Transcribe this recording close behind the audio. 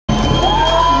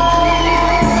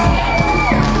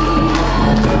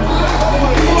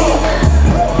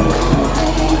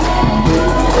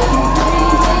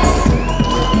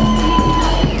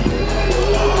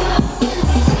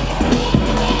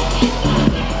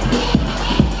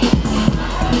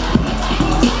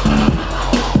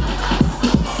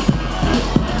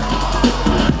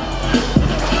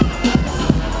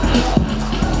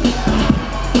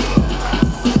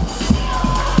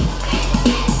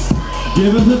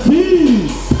T.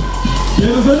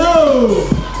 Give us an O.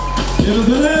 Give us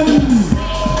an M.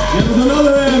 Give us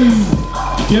another M.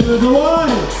 Give us a Y.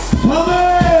 Tommy!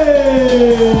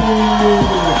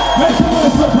 Make some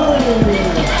noise for Tommy!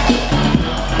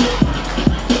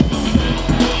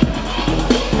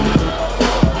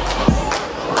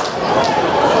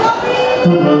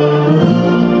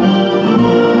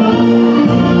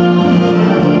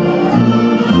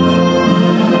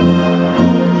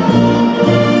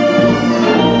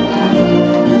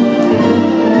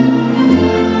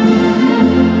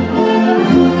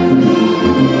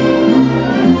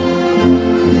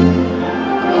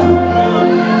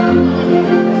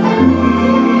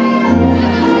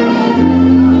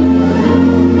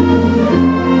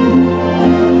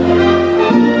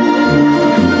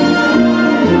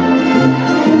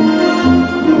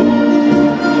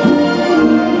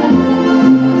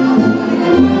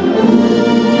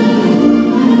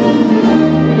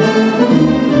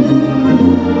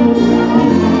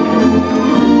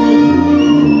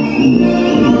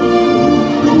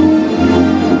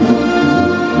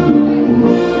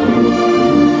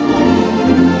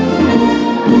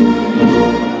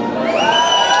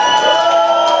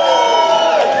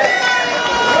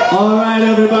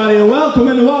 Welcome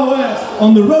in the Wild West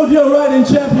on the Rodeo Riding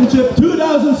Championship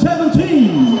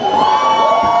 2017.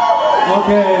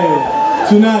 Okay,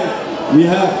 tonight we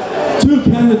have two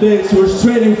candidates who are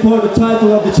straining for the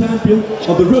title of the champion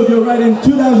of the Rodeo Riding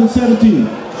 2017.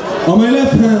 On my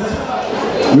left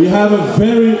hand, we have a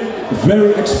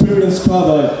very experienced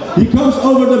cowboy. He comes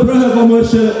over the bruggen van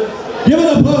Murcia. Give it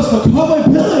a applause for Cowboy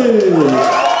Billy!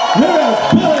 Here's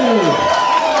Billy!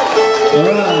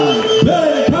 Alright,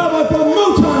 Billy the cowboy from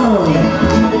Motown!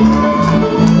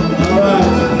 Alright.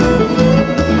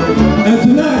 And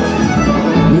tonight,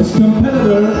 this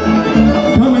competitor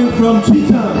coming from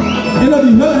G-Town, in the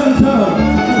Hillham town.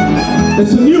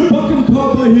 It's a new bucking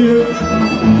cowboy here.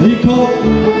 He called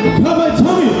Cowboy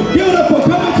Tommy. Give it up for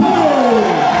Cowboy Tommy!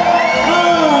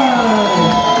 Alright!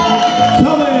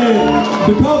 Tommy,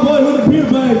 the cowboy with a beer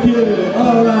bag here.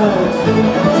 Alright.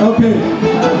 Okay.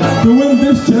 To win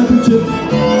this championship,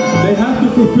 they have to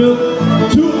fulfill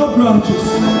two approaches.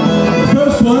 The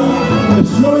first one is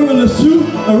throwing a lasso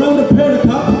around the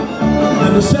pedicab,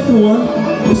 and the second one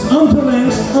is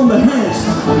entrelanced on the hands.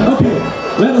 Okay,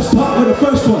 let us start with the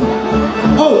first one.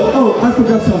 Oh, I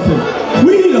forgot something.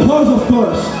 We need a horse, of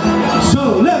course.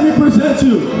 So let me present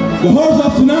you the horse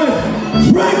of tonight,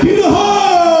 Frankie the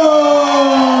Horse!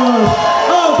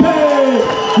 Okay,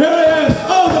 here he is.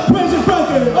 Oh, the crazy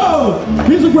Frankie. Oh,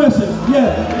 he's aggressive.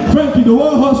 Yeah, Frankie, the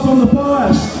wild horse from the far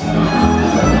west.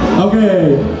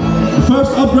 Okay, the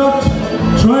first updraft,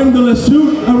 trying the lasso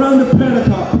around the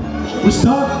pedicab. We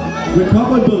start with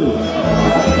Cowboy Billy.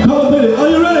 Cowboy Billy, are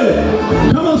you ready?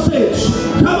 Come on stage.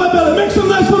 Cowboy Billy, make some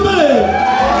noise for Billy!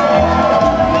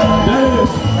 There he is.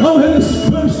 Oh, and his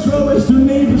first throw is to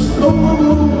neighbors.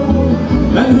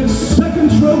 Oh. And his second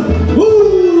throw,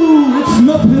 ooh, it's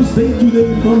not his day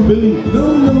today from Billy. No.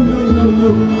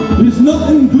 He's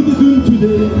nothing good to do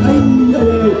today.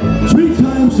 Ay. 3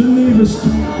 times the neighbors.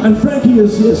 And Frankie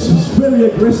is, yes, he's very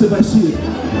aggressive, I see it.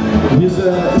 It's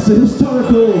a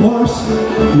historical horse.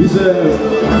 He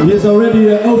has already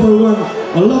overwon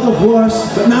a lot of wars,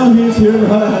 but now he is here in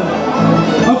Hillham.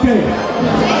 Okay,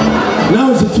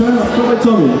 now it's the turn of Cowboy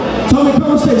Tommy. Tommy,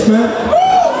 come on stage, man.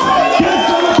 Give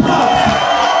some applause.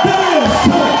 There he is,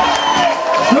 Tommy.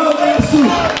 Throw that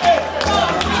suit.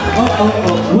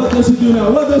 Oh, what does he do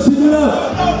now? What does he do now?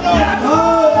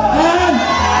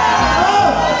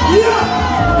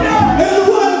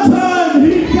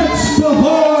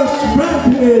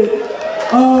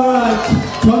 Alright,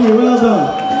 Tommy, well done.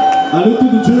 I look to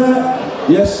the jury.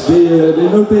 Yes, they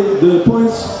notate the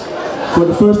points for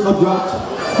the first updraft.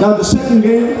 Now the second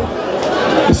game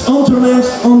is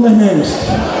entrelanced on the hands.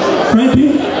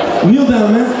 Frankie, kneel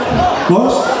down, man.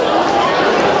 Horse.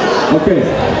 Okay.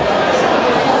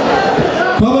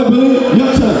 Cowboy Billy,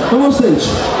 your turn. Come on stage.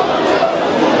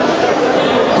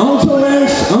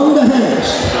 Entrelanced on the hands.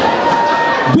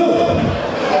 Go.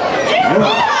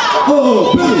 Alright.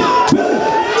 Oh, Billy!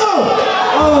 No!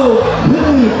 Oh,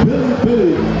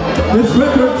 Billy! His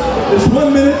record is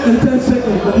 1 minute and 10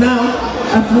 seconds, but now,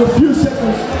 after a few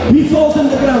seconds, he falls on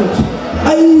the ground.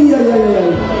 Ay.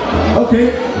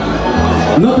 Okay,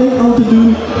 nothing on to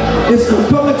do. It's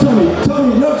Cowboy Tommy.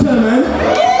 Tommy, your turn, man.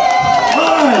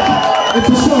 Alright, it's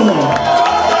a show now.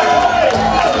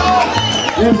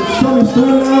 Yes, it's Tommy's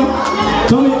turn now.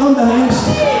 Tommy on the hands.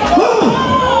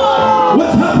 Oh!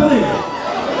 What's happening?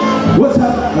 What's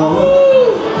happening?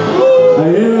 Oh, I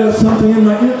hear something in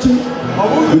my ear cheek.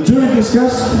 The jury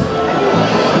discussed.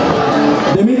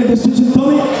 They made a decision,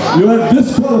 Tommy. You are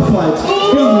disqualified.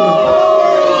 Excuse me.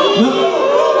 No.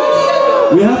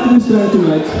 We have to be stand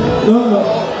tonight. No.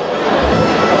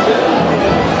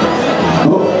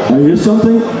 Oh, I hear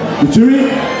something. The jury?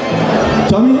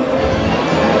 Tommy?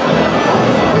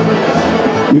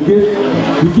 We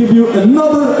give you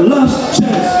another last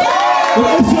chance.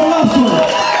 But it's your last one.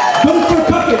 Don't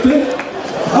forget it,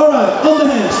 eh? Alright, on the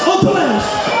hands, on the hands.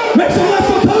 Make some noise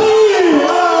for Tommy!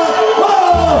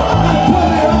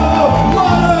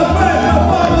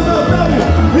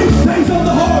 He stays on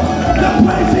the horse. The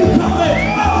praising Tommy.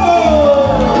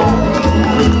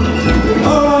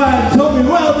 Alright, Tommy,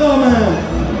 well done, man.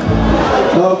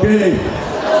 Okay,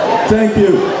 thank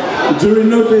you. The jury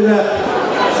noted that.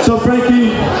 So Frankie,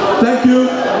 thank you.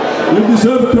 You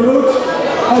deserve a carotte.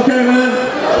 Okay, man.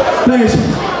 Thanks.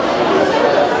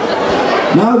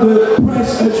 Now the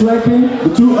price edge ranking.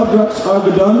 The two updrafts are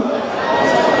done.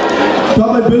 Call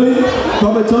by Billy.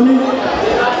 Call by Tony.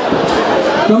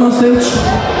 Come on stage.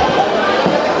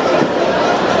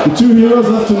 The two heroes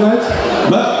of tonight,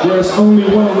 but there's only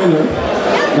one winner,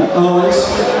 like always.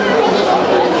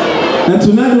 And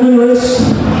tonight the winner is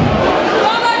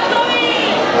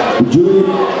the jury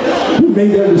who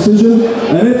made their decision,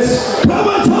 and it's Come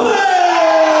on, Tony!